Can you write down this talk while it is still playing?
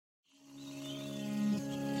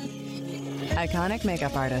Iconic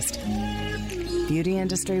makeup artist. Beauty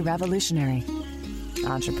industry revolutionary.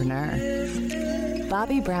 Entrepreneur.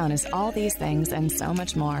 Bobbi Brown is all these things and so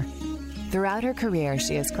much more. Throughout her career,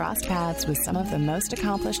 she has crossed paths with some of the most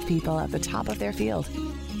accomplished people at the top of their field.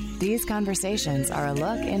 These conversations are a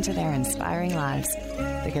look into their inspiring lives,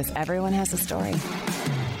 because everyone has a story.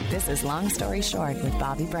 This is Long Story Short with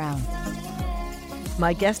Bobbi Brown.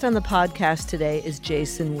 My guest on the podcast today is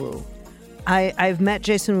Jason Wu. I've met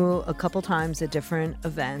Jason Wu a couple times at different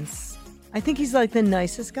events. I think he's like the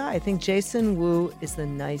nicest guy. I think Jason Wu is the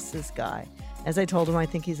nicest guy. As I told him, I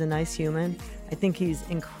think he's a nice human. I think he's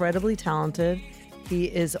incredibly talented. He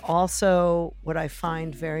is also what I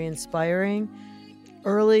find very inspiring.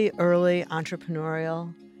 Early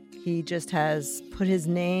entrepreneurial. He just has put his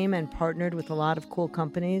name and partnered with a lot of cool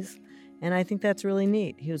companies. And I think that's really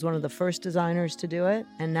neat. He was one of the first designers to do it.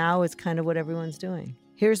 And now it's kind of what everyone's doing.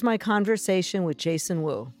 Here's my conversation with Jason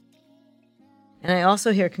Wu. And I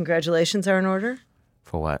also hear congratulations are in order.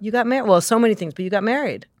 For what? You got married. Well, so many things, but you got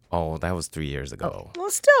married. Oh, that was 3 years ago. Oh,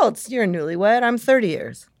 well, still, you're a newlywed. I'm 30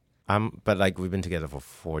 years. But like we've been together for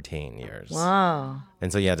 14 years. Wow.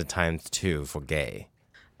 And so you had to times 2 for gay.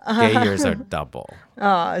 Gay years are double.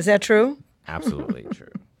 Is that true? Absolutely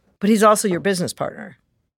true. But he's also your business partner.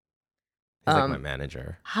 He's like my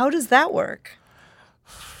manager. How does that work?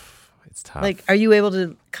 It's tough. Like, are you able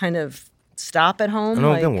to kind of stop at home? I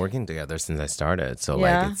know, we've been working together since I started. So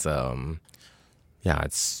Yeah. like it's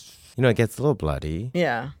it's it gets a little bloody.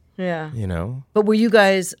 Yeah. You know? But were you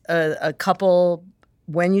guys a couple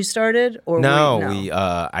when you started, or No,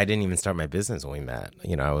 no? I didn't even start my business when we met.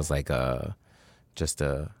 You know, I was like just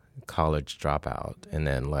a college dropout, and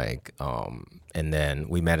then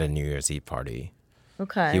we met at a New Year's Eve party.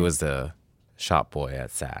 Okay. He was the shop boy at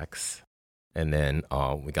Saks. And then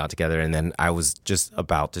we got together, and then I was just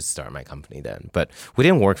about to start my company then. But we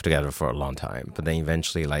didn't work together for a long time. But then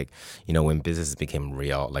eventually, when business became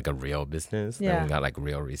real, like a real business, then we got like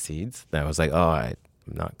real receipts. Then I was like, I'm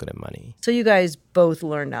not good at money. So you guys both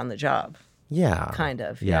learned on the job. Yeah. Kind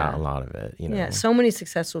of. Yeah, a lot of it, Yeah, so many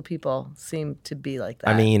successful people seem to be like that.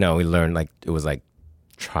 I mean, we learned it was like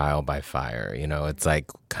trial by fire. It's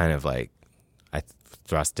like kind of like I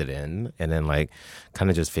thrust it in and then kind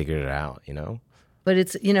of just figured it out, But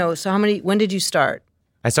it's, so when did you start?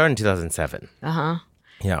 I started in 2007. Uh-huh.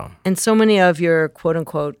 Yeah. And so many of your quote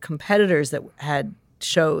unquote competitors that had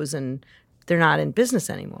shows and they're not in business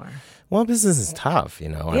anymore. Well, business is tough,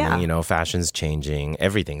 Yeah. I mean, fashion's changing,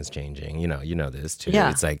 everything's changing, you know this too. Yeah.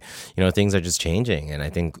 It's like, things are just changing, and I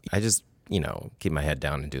think I just keep my head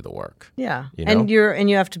down and do the work. Yeah. And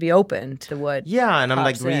you have to be open to what Yeah, and I'm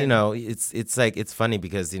like, pops in. it's like, it's funny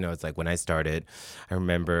because, it's like when I started, I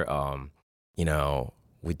remember, I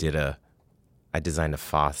designed a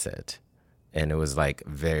faucet, and it was like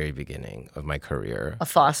very beginning of my career. A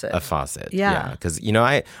faucet. Yeah. Because,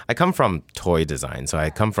 I come from toy design, so I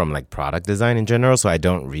come from like product design in general, so I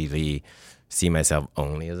don't really see myself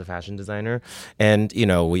only as a fashion designer. And,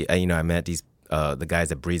 I met these the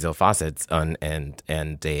guys at Brizo Faucets,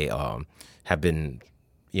 and they have been,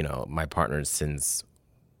 my partners since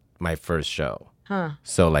my first show. Huh.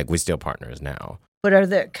 So we're still partners now.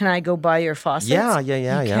 But can I go buy your faucets? Yeah. You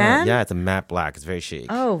can? Yeah, it's a matte black. It's very chic.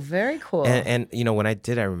 Oh, very cool. And when I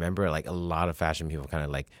did, I remember a lot of fashion people kind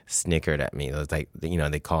of snickered at me. It was like,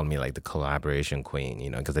 they called me the collaboration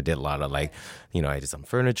queen, because I did a lot of I did some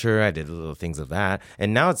furniture, I did little things of that.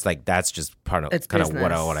 And now it's that's just part of It's kind of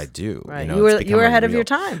business. what I do. Right. It's You were ahead of real- your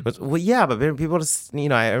time. Well, yeah, but people just,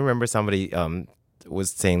 I remember somebody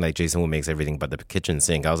was saying Jason Wu makes everything but the kitchen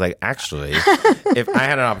sink. I was like, actually, if I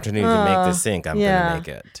had an opportunity to make this sink, I'm gonna make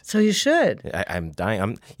it. So you should. I'm dying.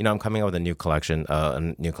 I'm coming out with a new collection of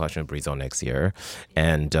Brizo next year,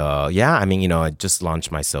 and I just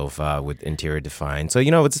launched my sofa with Interior Define. So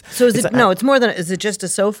it's more than. Is it just a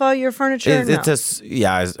sofa? Your furniture?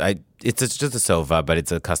 It's just a sofa, but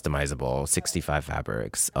it's a customizable 65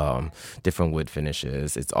 fabrics, different wood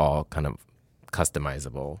finishes. It's all kind of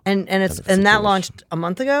customizable. And that launched a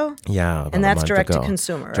month ago? Yeah. And that's direct to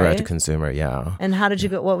consumer, right? Direct to consumer, yeah. And how did you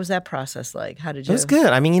go? What was that process like? How did you? It was good.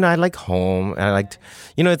 I mean, I like home. I liked,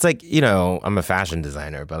 it's like, I'm a fashion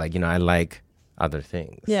designer, but I like other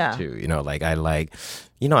things too.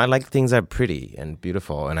 I like things that are pretty and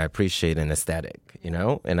beautiful, and I appreciate an aesthetic,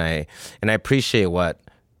 and I appreciate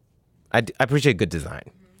I appreciate good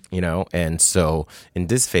design, and so in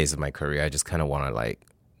this phase of my career, I just kind of want to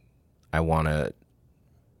I want to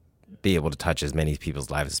be able to touch as many people's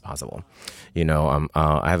lives as possible.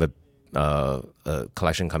 I have a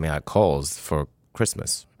collection coming out at Kohl's for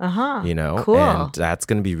Christmas. Cool. And that's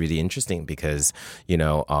going to be really interesting because,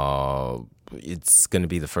 it's going to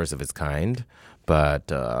be the first of its kind.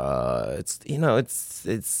 But it's at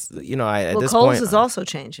this Kohl's point, is also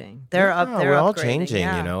changing. They're we're all upgrading,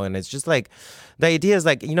 changing, and it's just like the idea is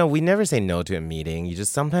like, we never say no to a meeting.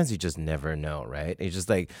 Sometimes you just never know, right? It's just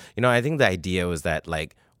like, I think the idea was that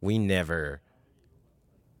like I never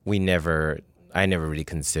really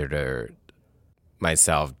considered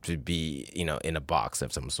myself to be, in a box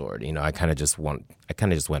of some sort. I kind of just went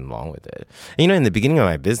along with it. And, in the beginning of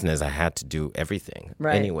my business, I had to do everything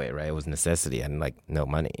anyway, right? It was necessity and like no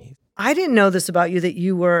money. I didn't know this about you, that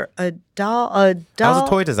you were a doll. I was a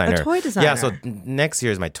toy designer. A toy designer. Yeah. So next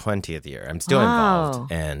year is my 20th year. I'm still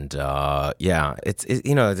involved, and it's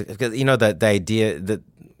the idea that.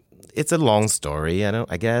 It's a long story,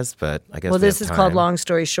 I guess. Well, this is called Long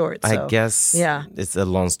Story Short. So. I guess it's a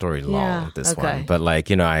long story long, this one. But like,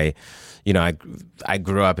 I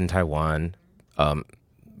grew up in Taiwan.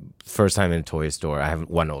 First time in a toy store. I have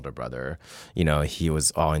one older brother. He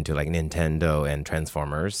was all into like Nintendo and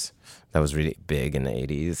Transformers. That was really big in the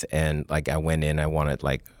 80s. And like I went in, I wanted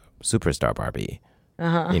like Superstar Barbie,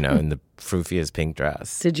 in the froofiest pink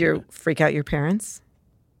dress. Did you freak out your parents?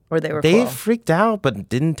 Or they cool? Freaked out, but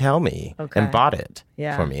didn't tell me and bought it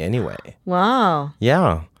for me anyway. Wow.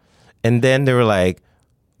 Yeah. And then they were like,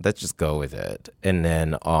 let's just go with it. And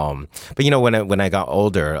then, but when I got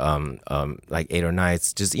older, like 8 or 9,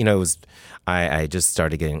 it's just, it was, I just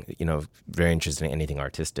started getting, very interested in anything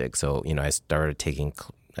artistic. So, I started taking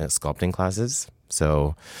sculpting classes.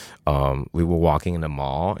 So we were walking in the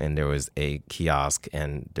mall and there was a kiosk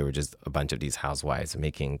and there were just a bunch of these housewives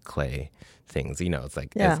making clay things, it's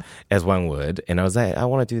like as one would. And I was like, I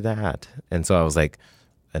want to do that. And so I was like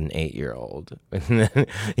an 8-year-old with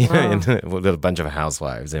a bunch of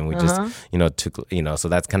housewives. And we just, took, so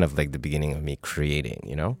that's kind of like the beginning of me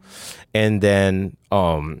creating, And then,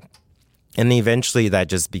 and eventually that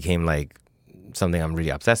just became like something I'm really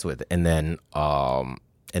obsessed with. And then,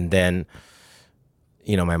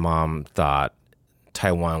 my mom thought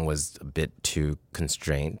Taiwan was a bit too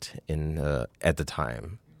constrained at the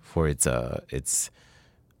time for its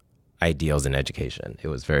ideals in education. It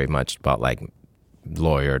was very much about like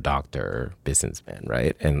lawyer, doctor, businessman,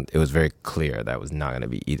 right? And it was very clear that was not going to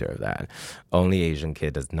be either of that. Only Asian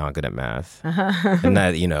kid that's not good at math. And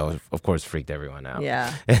that, of course, freaked everyone out.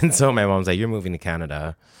 Yeah. And so my mom's like, you're moving to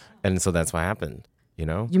Canada. And so that's what happened. You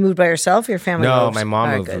moved by yourself? Your family No, moved? my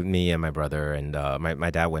mom moved with me and my brother, and my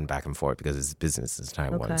dad went back and forth because his business is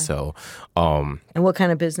Taiwan. Okay. So, and what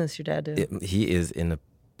kind of business your dad do? He is in the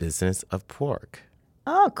business of pork.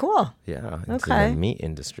 Oh, cool. Yeah, it's in the meat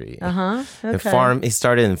industry. Okay. He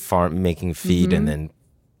started in making feed, and then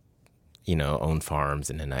owned farms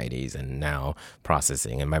in the 90s, and now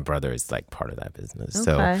processing. And my brother is like part of that business,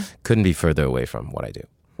 so couldn't be further away from what I do.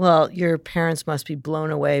 Well, your parents must be blown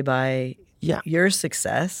away by your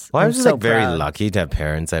success. Well, I was so very proud. lucky to have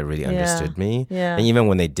parents that really understood me. Yeah. And even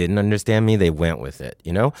when they didn't understand me, they went with it,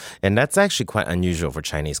 And that's actually quite unusual for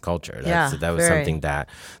Chinese culture. That was something that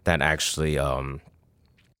actually,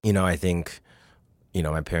 I think,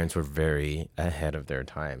 my parents were very ahead of their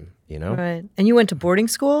time, Right. And you went to boarding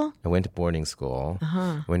school? I went to boarding school.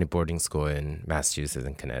 I went to boarding school in Massachusetts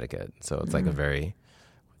and Connecticut. So it's like a very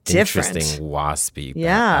interesting waspy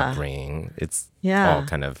upbringing. It's all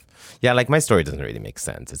kind of like my story doesn't really make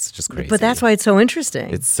sense. It's just crazy. But that's why it's so interesting.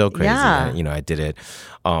 It's so crazy. Yeah. I did it.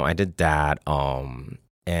 I did that and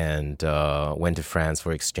went to France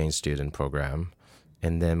for exchange student program,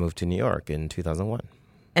 and then moved to New York in 2001.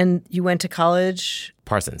 And you went to college?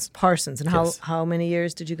 Parsons. And how many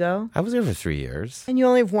years did you go? I was there for 3 years. And you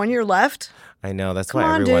only have 1 year left? I know, that's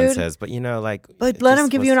why everyone says, but But let them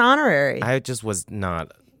give you an honorary. I just was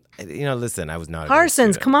not. Listen, I was not.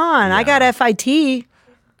 Parsons, come on! Yeah. I got FIT.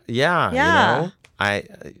 Yeah. I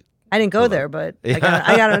didn't go there, but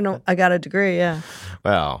I got a degree. Yeah.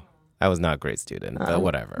 Well, I was not a great student, but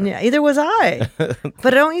whatever. Yeah, either was I.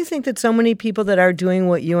 But don't you think that so many people that are doing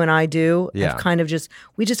what you and I do have kind of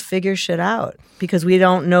we just figure shit out because we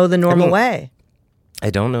don't know the normal way. I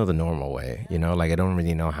don't know the normal way, I don't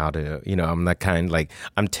really know how to, I'm that kind,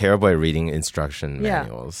 I'm terrible at reading instruction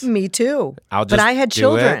manuals. Me too. But I had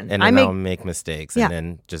children. And then I'll make mistakes and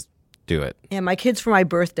then just do it. Yeah, my kids for my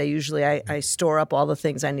birthday, usually I store up all the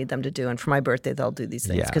things I need them to do. And for my birthday, they'll do these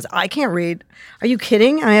things because I can't read. Are you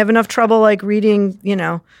kidding? I have enough trouble reading,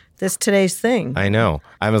 today's thing. I know.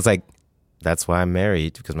 I was like, that's why I'm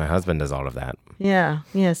married, because my husband does all of that. Yeah.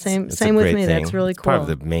 Same with me. That's really cool. It's part of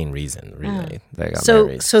the main reason, really. That I got so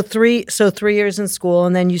married. so 3 years in school,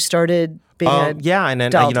 and then you started being a and then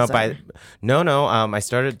doll designer. I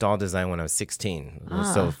started doll design when I was 16.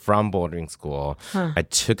 So from boarding school, I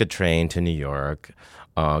took a train to New York,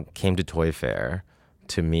 came to Toy Fair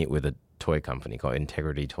to meet with a toy company called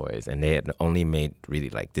Integrity Toys, and they had only made really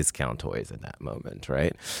like discount toys at that moment,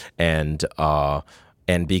 right?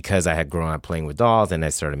 And because I had grown up playing with dolls and I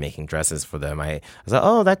started making dresses for them, I was like,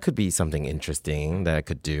 oh, that could be something interesting that I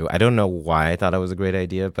could do. I don't know why I thought it was a great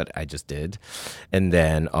idea, but I just did. And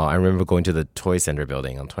then I remember going to the Toy Center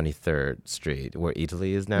building on 23rd Street, where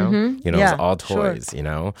Italy is now. Mm-hmm. You know, it's all toys, you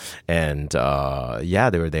know. And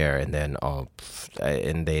they were there. And then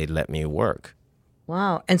and they let me work.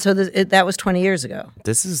 Wow. And so that was 20 years ago.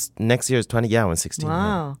 This is next year is 20. Yeah, I was 16.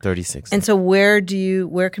 Wow. 36. And so where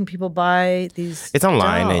can people buy these It's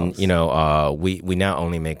online dolls? and, you know, we now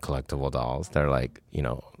only make collectible dolls. They're like, you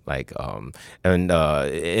know, and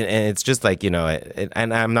it's just like, you know,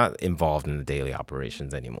 and I'm not involved in the daily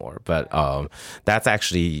operations anymore. But that's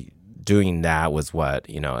actually... doing that was what,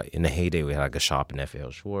 you know, in the heyday we had like a shop in FAO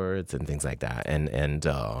Schwartz and things like that. And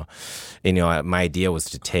you know, my idea was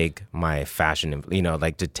to take my fashion, you know,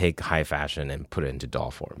 like to take high fashion and put it into doll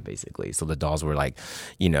form, basically. So the dolls were like,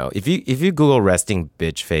 you know, if you Google resting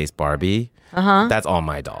bitch face Barbie, that's all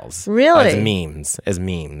my dolls. Really? As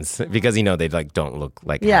memes. Because, you know, they like don't look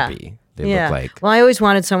like happy. They look like... Well, I always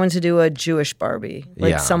wanted someone to do a Jewish Barbie,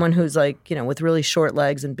 like someone who's like, you know, with really short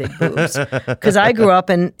legs and big boobs. Because I grew up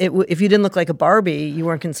and if you didn't look like a Barbie, you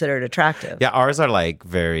weren't considered attractive. Yeah, ours are like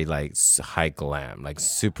very like high glam, like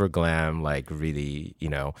super glam, like really, you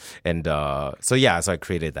know. And so I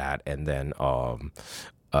created that, and then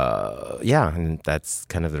and that's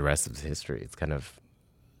kind of the rest of the history. It's kind of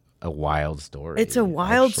a wild story. It's a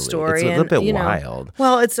wild story. It's a little bit wild.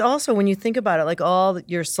 Well, it's also, when you think about it, like all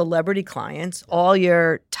your celebrity clients, all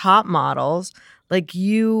your top models, like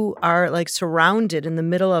you are like surrounded in the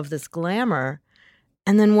middle of this glamour.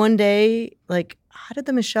 And then one day, like, how did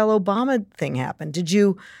the Michelle Obama thing happen?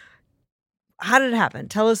 How did it happen?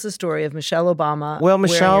 Tell us the story of Michelle Obama. Well,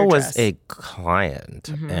 Michelle was a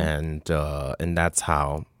client, and that's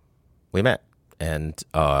how we met. And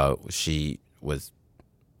she was...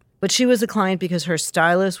 But she was a client because her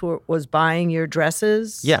stylist was buying your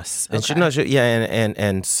dresses? Yes. And okay.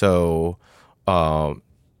 And so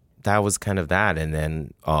that was kind of that. And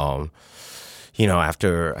then, you know,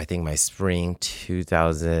 after I think my spring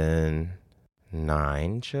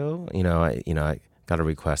 2009 show, I got a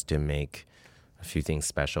request to make a few things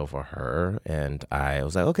special for her, and I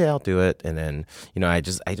was like, okay, I'll do it. And then, you know, I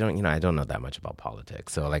don't know that much about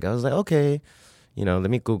politics. So like I was like, okay, you know,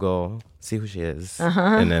 let me Google, see who she is.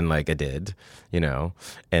 And then, like, I did, you know.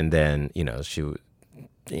 And then, you know, she, you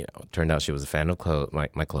know, turned out she was a fan of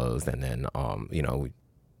my clothes. And then, you know, we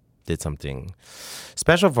did something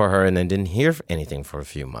special for her and then didn't hear anything for a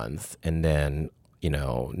few months. And then, you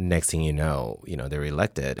know, next thing you know, they were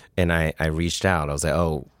elected. And I reached out. I was like,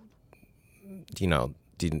 oh, you know,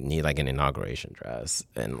 do you need, like, an inauguration dress?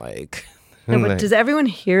 And, like... No, but does everyone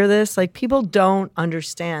hear this? Like, people don't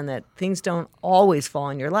understand that things don't always fall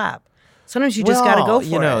in your lap. Sometimes you just got to go for it.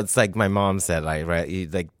 You know, it's like my mom said, like, right, you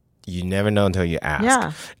never know until you ask.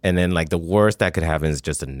 Yeah. And then, like, the worst that could happen is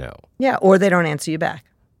just a no. Yeah, or they don't answer you back.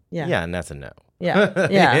 Yeah. Yeah, and that's a no. Yeah,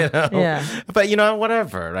 you know? Yeah. But, you know,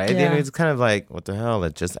 whatever, right? Yeah. It's kind of like, what the hell?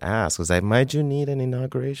 Let's just ask. Was like, might you need an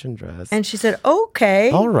inauguration dress? And she said, okay.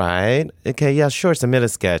 All right. Okay, yeah, sure. Submit a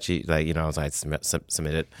sketch. Like, you know, I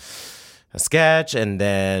submitted a sketch, and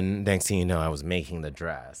then next thing you know, I was making the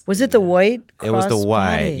dress. Was it the white crossbody? It was the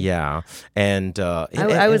white, yeah. And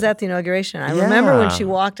I was at the inauguration. I remember when she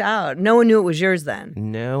walked out. No one knew it was yours then.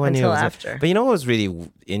 No one knew until it was after. But you know what was really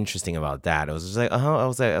interesting about that? It was just like, I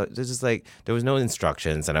was like, there was no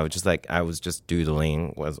instructions, and I was just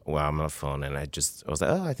doodling while I'm on the phone, and I was like,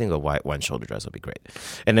 oh, I think a white one shoulder dress would be great.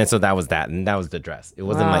 And then so that was that, and that was the dress. It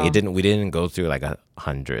wasn't like we didn't go through like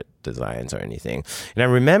 100 designs or anything. And I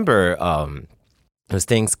remember it was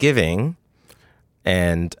Thanksgiving,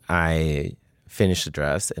 and I finished the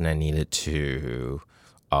dress, and I needed to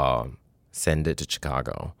send it to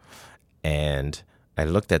Chicago. And I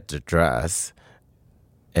looked at the dress,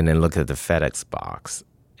 and then looked at the FedEx box,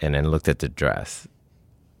 and then looked at the dress,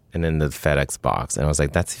 and then the FedEx box, and I was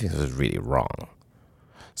like, that was really wrong.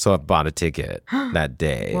 So I bought a ticket that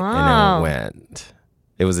day, and then I went.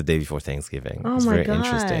 It was the day before Thanksgiving. Oh, it's my very God.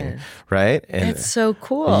 interesting, right? And it's so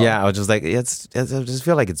cool. Yeah, I was just like, I just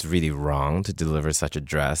feel like it's really wrong to deliver such a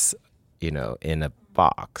dress, you know, in a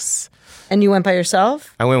box. And you went by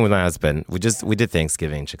yourself? I went with my husband. We did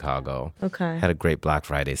Thanksgiving in Chicago. Okay. Had a great Black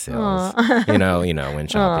Friday sales.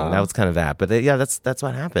 Went shopping. That was kind of that. But that's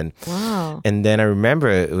what happened. Wow. And then I remember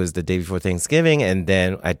it was the day before Thanksgiving, and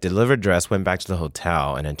then I delivered dress, went back to the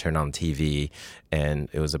hotel, and then turned on TV, and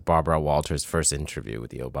it was a Barbara Walters' first interview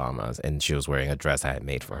with the Obamas, and she was wearing a dress I had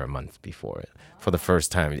made for her months before for the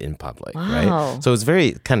first time in public, right? So it was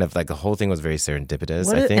very kind of like the whole thing was very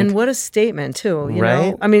serendipitous, I think. And what a statement, too, you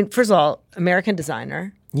know? I mean, first of all, American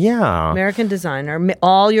designer. Yeah. American designer.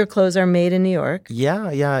 All your clothes are made in New York.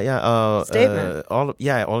 Yeah. Statement. All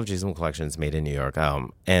of Jason Wu collections made in New York.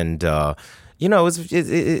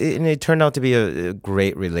 It turned out to be a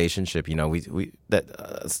great relationship. You know, we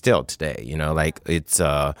still today. You know, like it's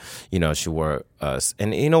she wore us,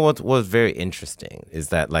 and you know what was very interesting is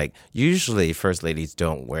that like usually first ladies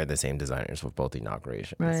don't wear the same designers for both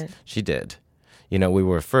inaugurations. Right. She did. You know, we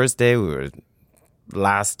were first day, we were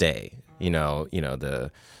last day. You know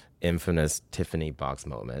the infamous Tiffany box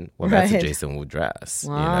moment. Well, that's a Jason Wu dress.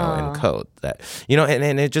 Wow. You know, and coat that. You know,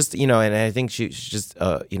 and it just and I think she's just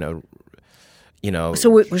So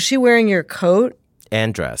was she wearing your coat?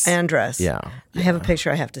 And dress. Yeah. I have a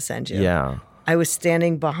picture I have to send you. Yeah. I was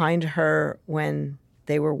standing behind her when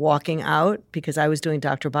they were walking out because I was doing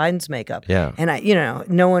Dr. Biden's makeup. Yeah. And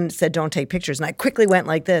no one said don't take pictures. And I quickly went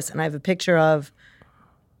like this, and I have a picture of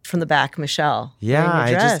from the back, Michelle. Yeah.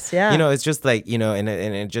 Dress. It's just like, and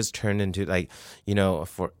it just turned into like,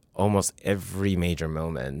 for almost every major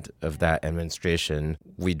moment of that administration,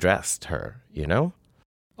 we dressed her,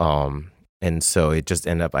 And so it just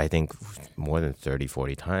ended up, I think, more than 30,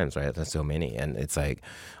 40 times, right? That's so many. And it's like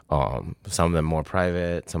some of them more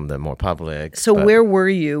private, some of them more public. So where were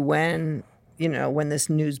you when this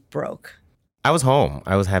news broke? I was home.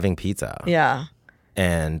 I was having pizza. Yeah.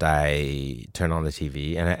 And I turned on the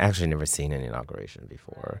TV, and I actually never seen an inauguration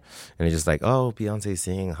before. And it's just like, oh, Beyonce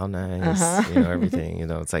singing, how nice, everything.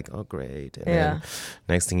 It's like, oh, great. And then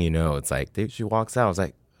next thing you know, it's like she walks out. I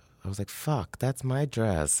was like, fuck, that's my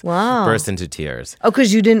dress. Wow. Burst into tears. Oh,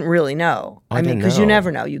 because you didn't really know. I mean, because you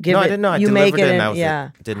never know. You give I it. didn't know. I you delivered make it. And I was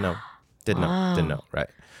like, didn't know. Didn't know. Right.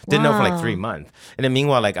 Didn't know for like 3 months. And then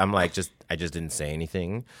meanwhile, like I'm like I just didn't say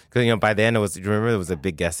anything because by then it was a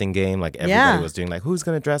big guessing game. Like everybody was doing like who's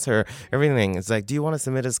gonna dress her, everything. It's like, do you want to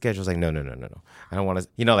submit a schedule? It's like no. I don't want to.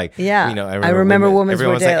 I remember Women's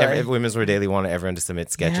Wear Daily. Like, Women's Wear Daily wanted everyone to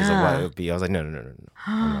submit sketches of what it would be. I was like no.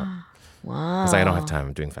 Wow. I was like, I don't have time.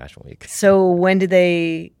 I'm doing Fashion Week. So when did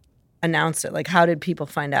they announce it? Like, how did people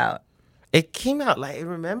find out? It came out like I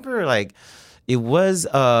remember like. It was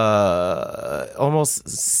almost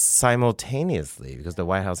simultaneously because the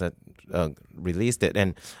White House had released it.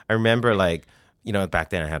 And I remember back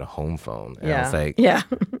then I had a home phone. And I was like, yeah.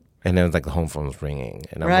 And then it was like the home phone was ringing.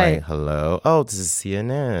 And I'm like, hello? Oh, this is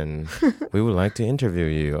CNN. We would like to interview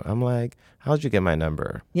you. I'm like, how'd you get my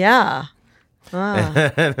number? Yeah.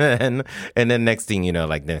 And then next thing you know,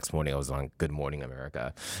 like the next morning I was on Good Morning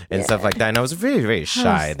America and stuff like that, and I was very, very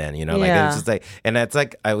shy then, like it was just like, and that's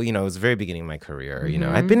like it was the very beginning of my career.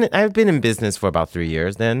 I've been in business for about 3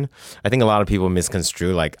 years. Then I think a lot of people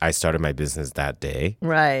misconstrue like I started my business that day.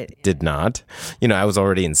 Right. Did not. I was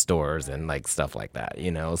already in stores and like stuff like that.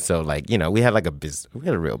 So like we had like we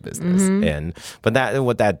had a real business, and but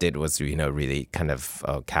what that did was really kind of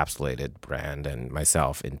encapsulated brand and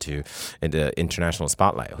myself into international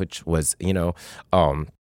spotlight, which was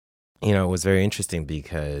was very interesting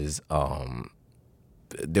because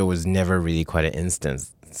there was never really quite an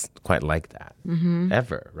instance quite like that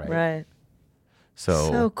ever, right?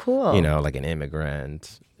 So cool. Like an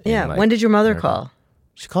immigrant. Yeah. When did your mother call?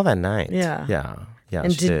 She called that night. Yeah.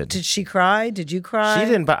 And she did she cry? Did you cry? She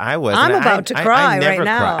didn't, but I was. I'm about to cry right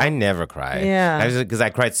now. I never cry. Yeah. Because I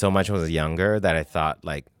cried so much when I was younger that I thought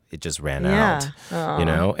like it just ran out.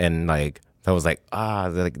 And like. I was like,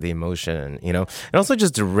 like the emotion, and also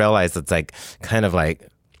just to realize it's like kind of like,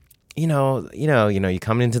 you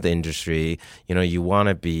come into the industry, you want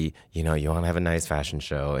to be, you want to have a nice fashion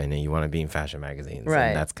show, and then you want to be in fashion magazines, right?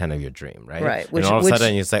 And that's kind of your dream, right? Right. And all of a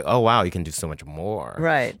sudden, you're like, oh wow, you can do so much more,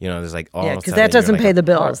 right? There's like because that doesn't pay the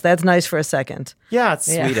bills. That's nice for a second. Yeah, it's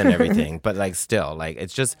sweet and everything, but like still, like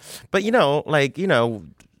it's just, but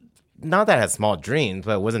not that I had small dreams,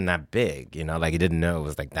 but it wasn't that big, like I didn't know it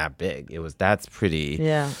was like that big. That's pretty,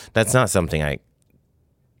 that's not something I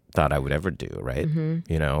thought I would ever do, right?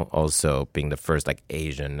 Also being the first like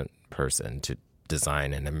Asian person to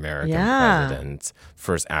design an American president,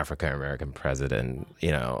 first African American president,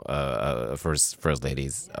 first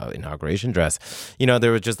lady's inauguration dress.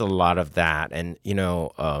 There was just a lot of that, and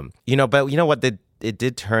but what it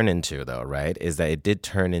did turn into, though, right, is that it did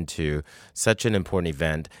turn into such an important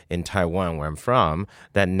event in Taiwan, where I'm from,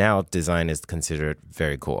 that now design is considered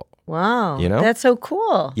very cool. Wow. You know? That's so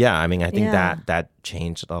cool. Yeah, I mean, I think that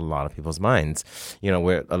changed a lot of people's minds, you know,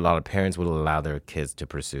 where a lot of parents would allow their kids to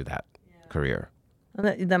pursue that career.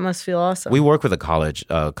 Well, that must feel awesome. We work with a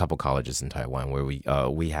couple colleges in Taiwan where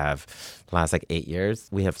we have, the last like 8 years,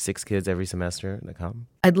 we have 6 kids every semester that come.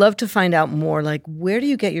 I'd love to find out more, like, where do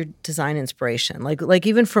you get your design inspiration? Like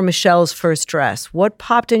even for Michelle's first dress, what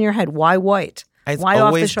popped in your head? Why white? It's Why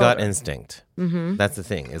always off the shoulder? gut instinct. Mm-hmm. That's the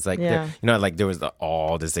thing. It's like, there was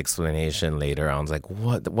all this explanation later. I was like,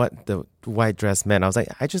 what the white dress meant? I was like,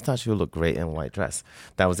 I just thought she would look great in a white dress.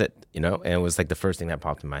 That was it, you know? And it was like the first thing that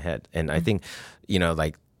popped in my head. And I think, you know,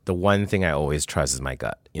 like the one thing I always trust is my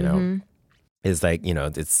gut, you know? Is like, you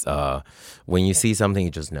know, it's when you see something,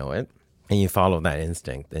 you just know it. And you follow that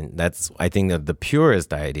instinct. And that's, I think that the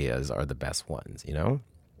purest ideas are the best ones, you know?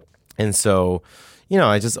 And so, you know,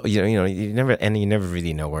 I just, you never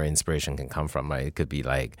really know where inspiration can come from, right? It could be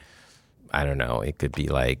like, I don't know, it could be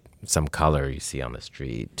like some color you see on the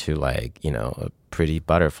street, to like, you know, a pretty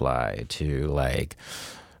butterfly, to like,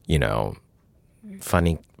 you know,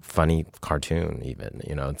 funny cartoon even,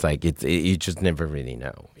 you know. It's like, you just never really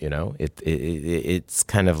know, you know. It's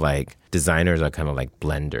kind of like, designers are kind of like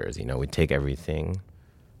blenders, you know. We take everything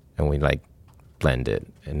and we like blend it,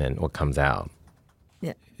 and then what comes out.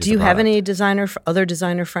 Yeah. Do you have any other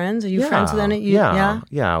designer friends? Are you friends with any?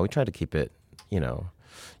 Yeah. We try to keep it, you know.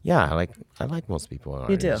 Yeah, I like most people in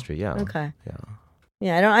our industry. Yeah. Okay.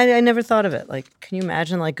 Yeah. I never thought of it. Like, can you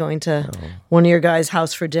imagine like going to one of your guys'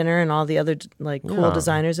 house for dinner and all the other like cool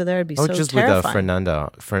designers are there? It'd be so just terrifying.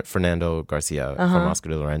 with Fernando Garcia from Oscar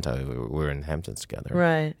de la Renta. We were in Hamptons together.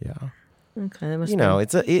 Right. Yeah. Okay. That must you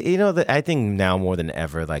know, I think now more than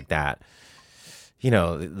ever, like that. You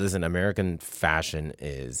know, listen, American fashion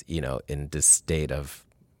is, you know, in this state of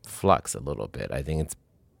flux a little bit. I think it's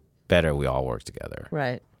better we all work together.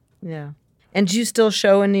 Right. Yeah. And do you still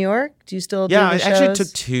show in New York? Do you still do the shows? I actually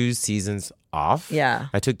took 2 seasons off. Yeah.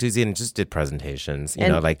 I took 2 seasons and just did presentations. You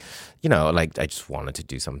know, I just wanted to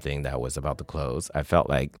do something that was about the clothes. I felt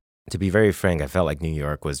like, to be very frank, I felt like New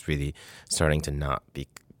York was really starting to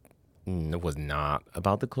it was not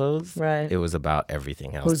about the clothes. Right. It was about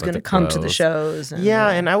everything else. Who's going to come to the shows.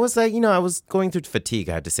 And I was like, you know, I was going through fatigue,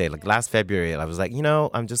 I had to say. Like last February, I was like, you know,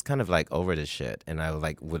 I'm just kind of like over this shit. And I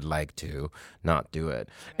would like to not do it.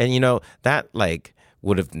 And, you know, that like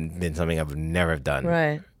would have been something I would never have done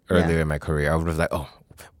earlier in my career. I would have like, oh,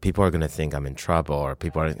 people are going to think I'm in trouble, or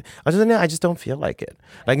I just don't feel like it.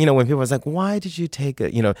 Like, you know, when people was like, why did you take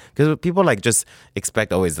it? You know, because people like just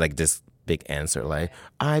expect always like this big answer, like,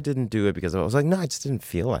 I didn't do it because I was like, no, I just didn't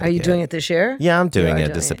feel like it. Are you doing it this year? Yeah, I'm doing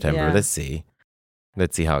it this September. Yeah. Let's see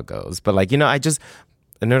how it goes. But like, you know,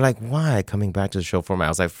 and they're like, why coming back to the show format? I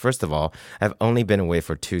was like, first of all, I've only been away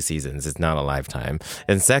for 2 seasons. It's not a lifetime.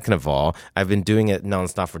 And second of all, I've been doing it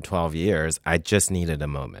nonstop for 12 years. I just needed a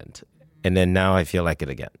moment. And then now I feel like it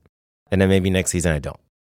again. And then maybe next season I don't.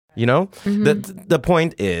 You know, the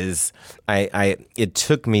point is, it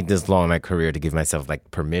took me this long in my career to give myself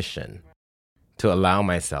like permission to allow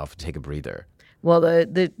myself to take a breather. Well,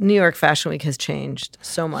 the New York Fashion Week has changed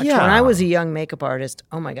so much. Yeah. When I was a young makeup artist,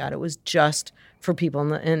 oh my God, it was just for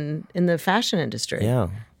people in the fashion industry. Yeah,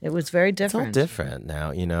 it was very different. It's all different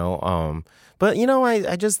now, you know. But you know,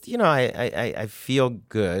 I just, you know, I feel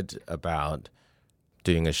good about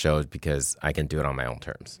doing a show because I can do it on my own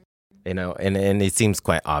terms. You know, and it seems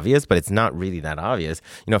quite obvious, but it's not really that obvious.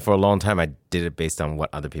 You know, for a long time, I did it based on what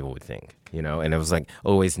other people would think, you know, and it was like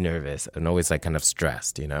always nervous and always like kind of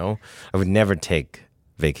stressed, you know. I would never take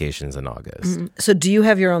vacations in August. Mm-hmm. So do you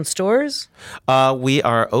have your own stores? We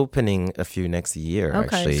are opening a few next year,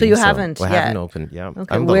 actually. So you haven't yet? I haven't opened, yeah.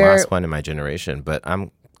 Okay. I'm the last one in my generation, but I'm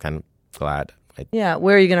kind of glad.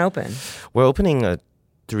 Where are you going to open? We're opening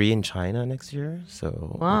 3 in China next year,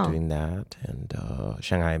 so wow. We're doing that, and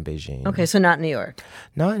Shanghai and Beijing. Okay, so not New York.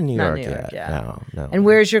 Not in New York yet. Yeah. No. And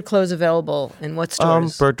where's your clothes available? In what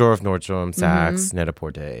stores? Bergdorf, Nordstrom, Saks,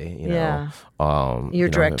 Net-a-Porter. You know, your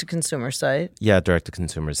direct-to-consumer site. Yeah,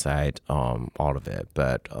 direct-to-consumer site. All of it,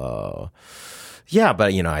 but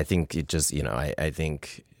but you know, I think it just, you know, I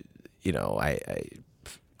think, you know,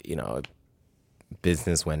 you know,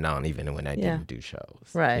 business went on even when I didn't do shows.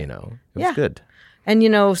 Right. You know, it was good. And, you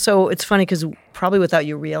know, so it's funny because probably without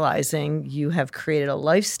you realizing, you have created a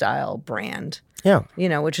lifestyle brand. Yeah. You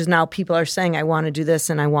know, which is now people are saying, I want to do this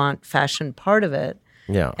and I want fashion part of it.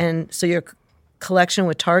 Yeah. And so your collection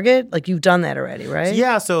with Target, like you've done that already, right?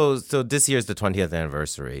 Yeah. So this year is the 20th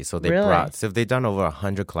anniversary. So they've done over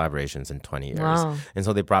 100 collaborations in 20 years. Wow. And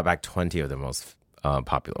so they brought back 20 of the most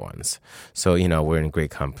popular ones. So, we're in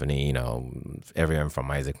great company, everyone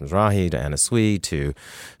from Isaac Mizrahi to Anna Sui to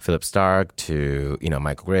Philip Stark to,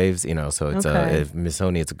 Michael Graves, so it's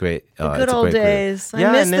Missoni, it's a great... the good old days.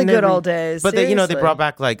 I miss the good old days. But they brought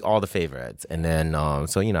back like all the favorites. And then, I'm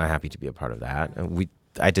happy to be a part of that. And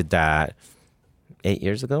I did that 8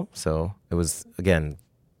 years ago. So it was, again...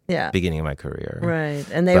 beginning of my career. Right.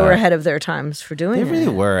 And they were ahead of their times for doing it. They really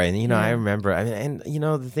were. And, I remember,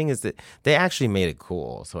 the thing is that they actually made it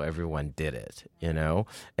cool. So everyone did it,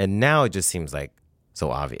 And now it just seems like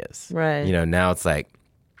so obvious. Right. Now it's like,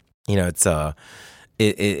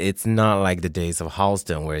 it's not like the days of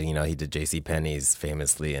Halston where, he did JCPenney's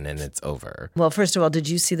famously and then it's over. Well, first of all, did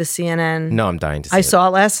you see the CNN? No, I'm dying to see it. I saw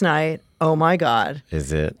it last night. Oh my God.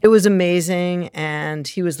 Is it? It was amazing. And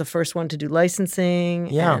he was the first one to do licensing.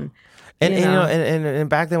 Yeah. And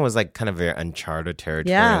back then was like kind of very uncharted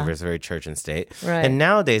territory. Yeah. It was very church and state. Right. And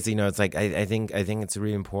nowadays, it's like, I think it's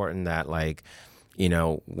really important that like,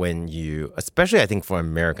 when you, especially I think for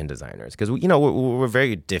American designers, because we're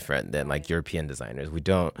very different than like European designers. We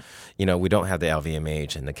don't have the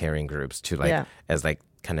LVMH and the Kering groups to like as like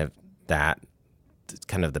kind of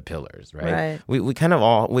the pillars, right? We kind of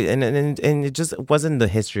all and it just wasn't the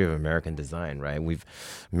history of American design, right?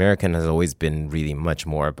 American has always been really much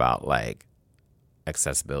more about like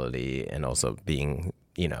accessibility and also being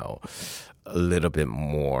a little bit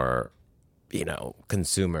more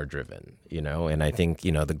consumer driven, and I think,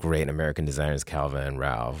 the great American designers, Calvin,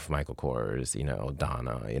 Ralph, Michael Kors,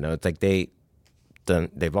 Donna, it's like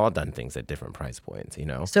they've all done things at different price points,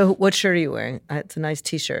 So what shirt are you wearing? It's a nice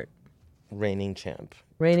t-shirt. Reigning Champ.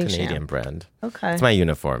 Canadian Champ. Brand. Okay. It's my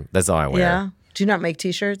uniform. That's all I wear. Yeah. Do you not make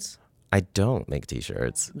t-shirts? I don't make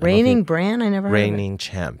t-shirts. Reigning brand? I never heard Reigning of it.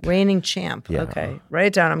 Champ. Reigning Champ. Yeah. Okay. Write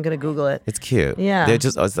it down. I'm going to Google it. It's cute. Yeah.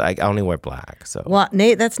 I only wear black. So. Well,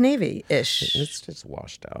 that's navy-ish. It's just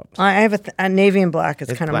washed out. I have a navy and black.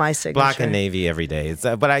 It's kind of my signature. Black and navy every day.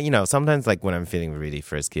 But sometimes like when I'm feeling really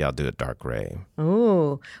frisky, I'll do a dark gray.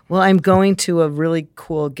 Oh. Well, I'm going to a really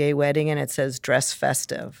cool gay wedding and it says dress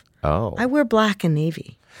festive. Oh. I wear black and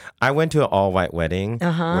navy. I went to an all-white wedding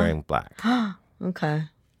wearing black. Okay.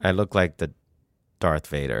 I look like the Darth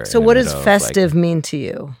Vader. So what does festive mean to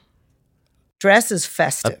you? Dress is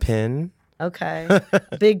festive. A pin. Okay.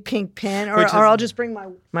 Big pink pin. Or I'll just bring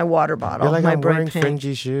my water bottle. You're like, my I'm bright wearing pink.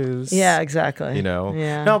 fringy shoes. Yeah, exactly.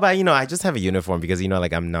 Yeah. No, but I just have a uniform because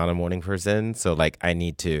like I'm not a morning person, so like I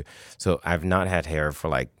need to. So I've not had hair for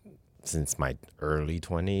like since my early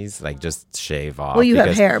 20s, like just shave off. Well, you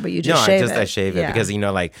have hair, but you just shave it. I shave it because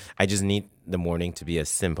like I just need the morning to be a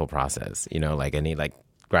simple process. Like I need like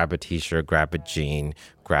grab a t-shirt, grab a jean,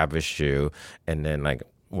 grab a shoe, and then like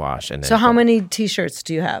wash. And then so how many t-shirts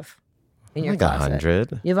do you have in your closet?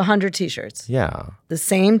 100. You have 100 t-shirts. Yeah. The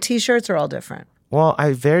same t-shirts are all different. Well,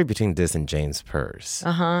 I vary between this and Jane's Purse.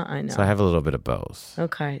 I know. So I have a little bit of both.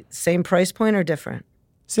 Okay. Same price point or different?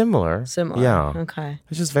 Similar. Yeah. Okay.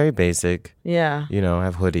 It's just very basic. Yeah. I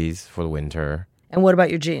have hoodies for the winter. And what about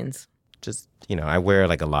your jeans? Just, I wear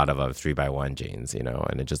like a lot of 3x1 jeans, and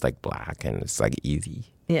it's just like black and it's like easy.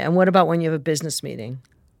 Yeah. And what about when you have a business meeting?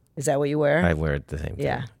 Is that what you wear? I wear the same thing.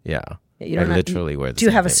 Yeah. Yeah. You I literally wear the same thing.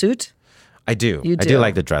 Do you have a suit? I do. You do? I do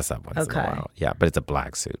like to dress up once in a while. Yeah, but it's a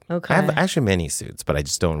black suit. Okay. I have actually many suits, but I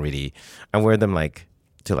just don't really, I wear them like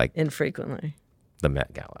to like. Infrequently. The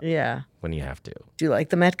Met Gala. Yeah. When you have to. Do you like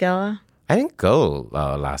the Met Gala? I didn't go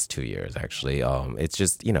last 2 years actually. It's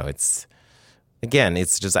just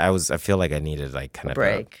it's just I feel like I needed like kind of a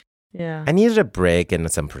break. Yeah. I needed a break and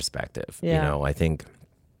some perspective. Yeah. I think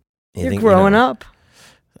you're growing up.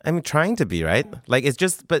 I'm trying to be, right? Like it's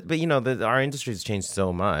just but our industry has changed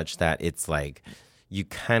so much that it's like you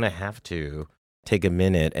kind of have to take a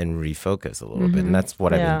minute and refocus a little bit, and that's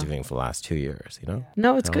what I've been doing for the last 2 years.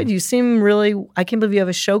 No, it's good. You seem really. I can't believe you have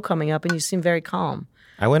a show coming up, and you seem very calm.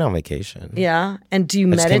 I went on vacation. Yeah, and do you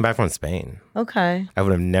I just came back from Spain. Okay. I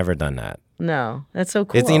would have never done that. No, that's so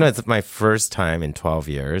cool. It's it's my first time in 12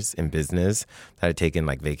 years in business that I'd taken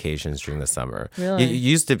like vacations during the summer. Really? It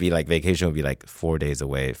used to be like vacation would be like 4 days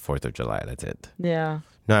away, 4th of July. That's it. Yeah.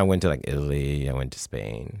 No, I went to like Italy. I went to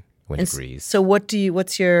Spain. Went to Greece. So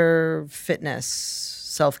what's your fitness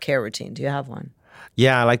self-care routine? Do you have one?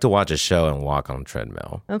 Yeah, I like to watch a show and walk on a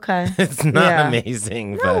treadmill. Okay. It's not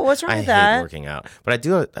amazing, but what's wrong with I that? hate working out. But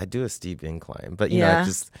I do a steep incline. But I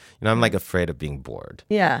just I'm like afraid of being bored.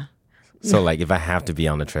 Yeah. So like if I have to be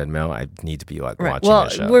on the treadmill, I need to be like watching a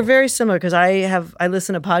show. Well, we're very similar because I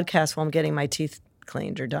listen to podcasts while I'm getting my teeth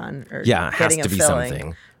cleaned or done or it has getting to be filling.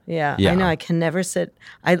 something. Yeah, I know. I can never sit.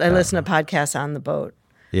 I listen to podcasts on the boat.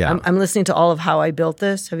 Yeah. I'm listening to all of How I Built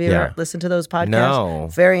This. Have you ever listened to those podcasts? No.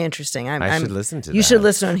 Very interesting. I should listen to that. You should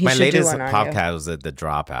listen, and he My should do latest one on podcast was The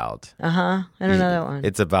Dropout. I don't know that one.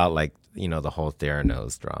 It's about like, the whole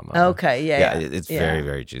Theranos drama. Okay, yeah. It's very,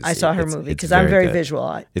 very juicy. I saw her movie because I'm very good.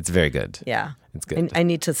 visual. It's very good. Yeah. It's good. I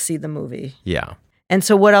need to see the movie. Yeah. And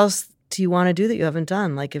so what else do you want to do that you haven't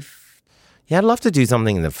done? Like Yeah, I'd love to do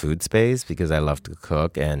something in the food space because I love to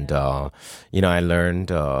cook. And, I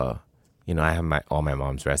learned, I have all my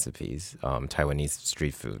mom's recipes, Taiwanese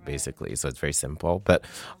street food, basically. So it's very simple. But,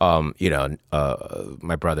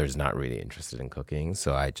 my brother's not really interested in cooking.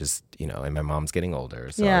 So I just, and my mom's getting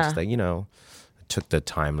older. So I just took the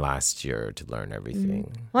time last year to learn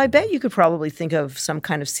everything. Well, I bet you could probably think of some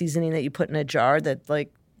kind of seasoning that you put in a jar that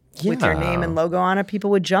with your name and logo on it, people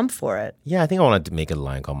would jump for it. Yeah, I think I wanted to make a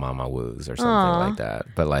line called Mama Woo's or something like that.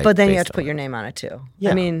 But then you have to put your name on it too.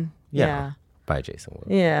 Yeah. I mean, yeah. By Jason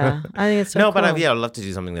Wu. Yeah, I think it's so cool. But I'd love to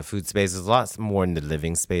do something in the food space. There's lots more in the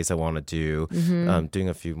living space I want to do. Doing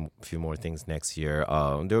a few more things next year.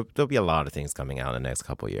 There'll be a lot of things coming out in the next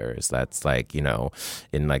couple of years. That's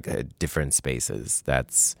in different spaces.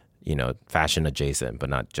 That's fashion adjacent, but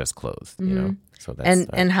not just clothes. So that's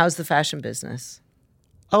and how's the fashion business?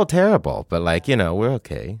 Oh, terrible. But we're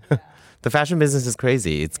okay. The fashion business is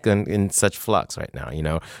crazy. It's in such flux right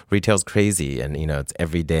now. Retail's crazy, and it's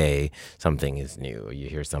every day something is new. You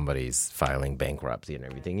hear somebody's filing bankruptcy and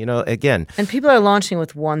everything. Again. And people are launching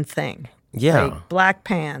with one thing. Yeah. Like black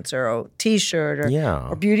pants or a T-shirt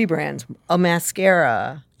or beauty brands, a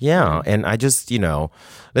mascara. Yeah, and I just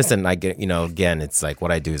listen. I get again. It's like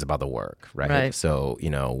what I do is about the work, right? So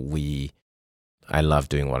I love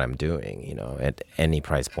doing what I'm doing, at any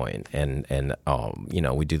price point. And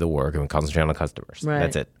we do the work and we concentrate on the customers. Right.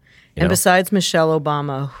 That's it. And besides Michelle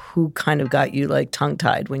Obama, who kind of got you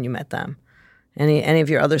tongue-tied when you met them? Any of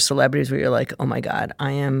your other celebrities where you're like, oh my God,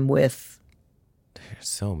 I am with... I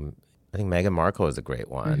think Meghan Markle is a great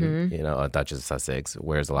one. Duchess of Sussex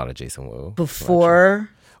wears a lot of Jason Wu. Before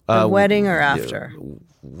the wedding or after?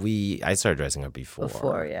 I started dressing her before.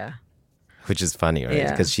 Before, yeah. Which is funny, right?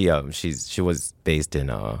 Because she was based in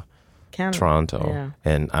Canada. Toronto,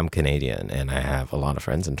 and I'm Canadian, and I have a lot of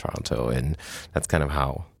friends in Toronto, and that's kind of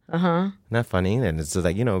how. Isn't that funny? And it's just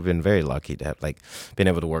we've been very lucky to have been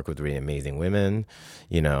able to work with really amazing women,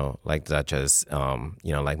 like Duchess,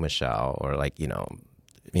 like Michelle, or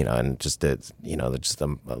and just just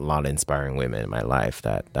a lot of inspiring women in my life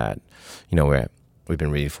that we've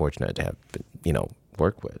been really fortunate to have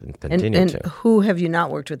work with and continue to. Who have you not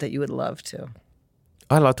worked with that you would love to?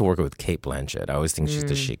 I love to work with Cate Blanchett. I always think she's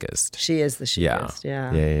the chicest. She is the chicest.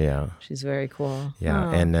 Yeah. She's very cool. Yeah,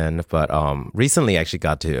 and then recently I actually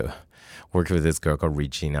got to work with this girl called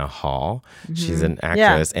Regina Hall. She's an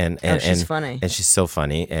actress, and she's funny, and she's so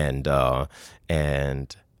funny, and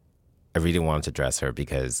I really wanted to dress her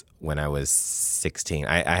because when I was 16,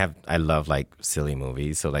 I love silly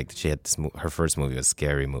movies. So she had her first movie was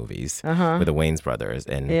Scary Movies with the Wayans brothers,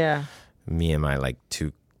 and me and my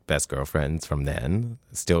two best girlfriends from then,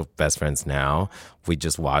 still best friends now. We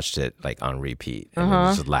just watched it on repeat and we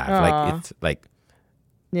just laugh it's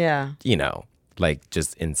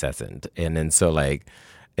just incessant. And then so I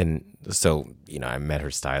met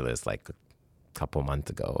her stylist a couple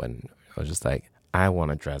months ago, and I was just I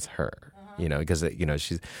want to dress her. Because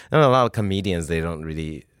she's a lot of comedians. They don't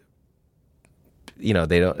really, they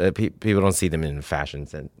don't. People don't see them in a fashion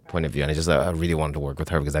point of view. And I really wanted to work with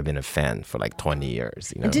her because I've been a fan for 20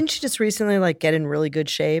 years. And didn't she just recently get in really good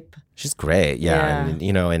shape? She's great, yeah. And,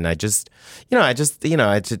 and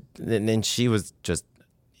and she was just,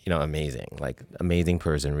 amazing, amazing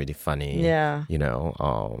person, really funny. Yeah.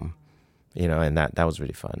 And that was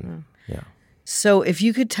really fun. Yeah. So if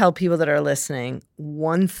you could tell people that are listening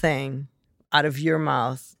one thing out of your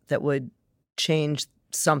mouth that would change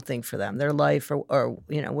something for them, their life or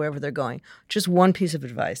wherever they're going, just one piece of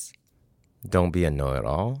advice. Don't be a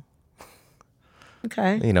know-it-all.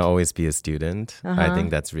 Okay. Always be a student. I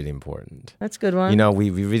think that's really important. That's a good one. We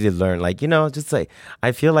really learn, I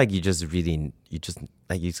feel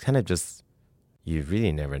you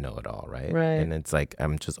really never know it all, right? Right. And it's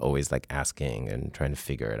I'm just always asking and trying to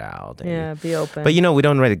figure it out. And, be open. But we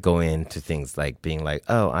don't really go into things being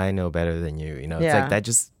oh, I know better than you. It's that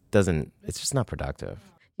just doesn't. It's just not productive.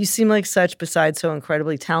 You seem besides so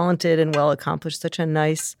incredibly talented and well accomplished, such a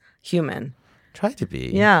nice human. Try to be.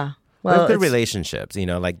 Yeah. Well, we have good relationships.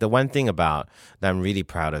 The one thing that I'm really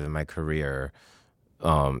proud of in my career,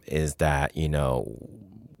 is that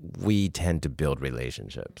we tend to build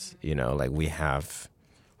relationships, we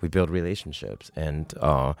build relationships, and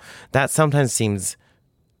that sometimes seems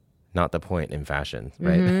not the point in fashion,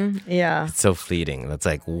 right? Mm-hmm. Yeah. It's so fleeting. It's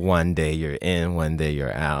like one day you're in, one day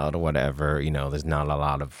you're out, whatever. You know, there's not a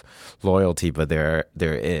lot of loyalty, but there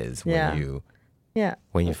is when you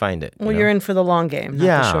find it. Well, you're in for the long game,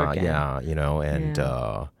 not the short game. Yeah, you know, and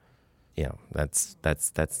that's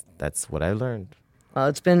what I learned. Well,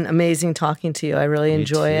 it's been amazing talking to you. I really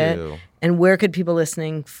enjoy it. And where could people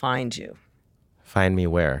listening find you? Find me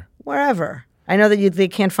where? Wherever. I know that they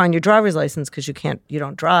can't find your driver's license because you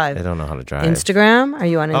don't drive. I don't know how to drive. Instagram? Are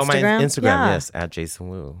you on Instagram? Oh, my Instagram, yes, at Jason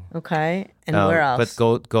Wu. Okay. And where else?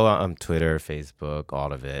 But go on Twitter, Facebook,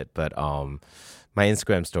 all of it. But my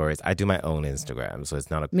Instagram stories, I do my own Instagram, so it's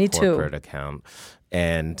not a corporate account.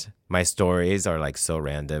 And my stories are like so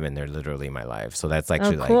random, and they're literally my life. So that's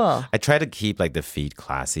actually cool. I try to keep like the feed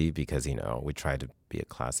classy because, you know, we try to be a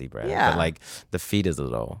classy brand. Yeah. But like the feed is a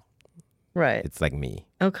little... Right. It's like me.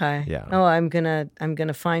 Okay. Yeah. Oh, I'm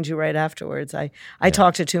gonna find you right afterwards. I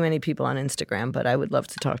talk to too many people on Instagram, but I would love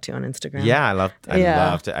to talk to you on Instagram. Yeah, I love to.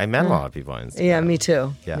 I met a lot of people on Instagram. Yeah, me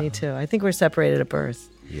too. Yeah. Me too. I think we're separated at birth.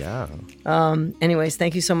 Yeah. Anyways,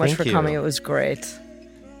 thank you so much for coming. It was great.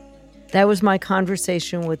 That was my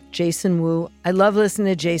conversation with Jason Wu. I love listening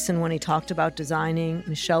to Jason when he talked about designing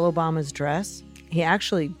Michelle Obama's dress. He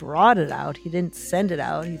actually brought it out. He didn't send it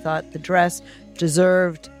out. He thought the dress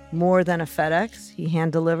deserved more than a FedEx. He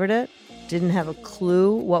hand-delivered it, didn't have a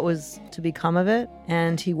clue what was to become of it,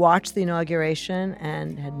 and he watched the inauguration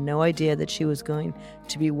and had no idea that she was going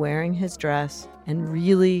to be wearing his dress and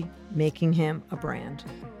really making him a brand.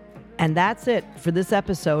 And that's it for this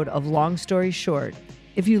episode of Long Story Short.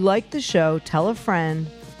 If you like the show, tell a friend.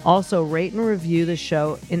 Also, rate and review the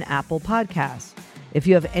show in Apple Podcasts. If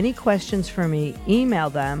you have any questions for me, email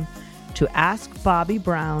them to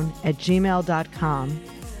askbobbybrown@gmail.com.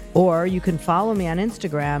 Or you can follow me on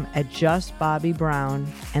Instagram at justbobbybrown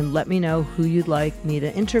and let me know who you'd like me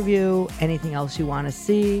to interview, anything else you want to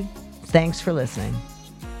see. Thanks for listening.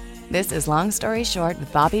 This is Long Story Short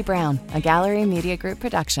with Bobby Brown, a Gallery Media Group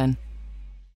production.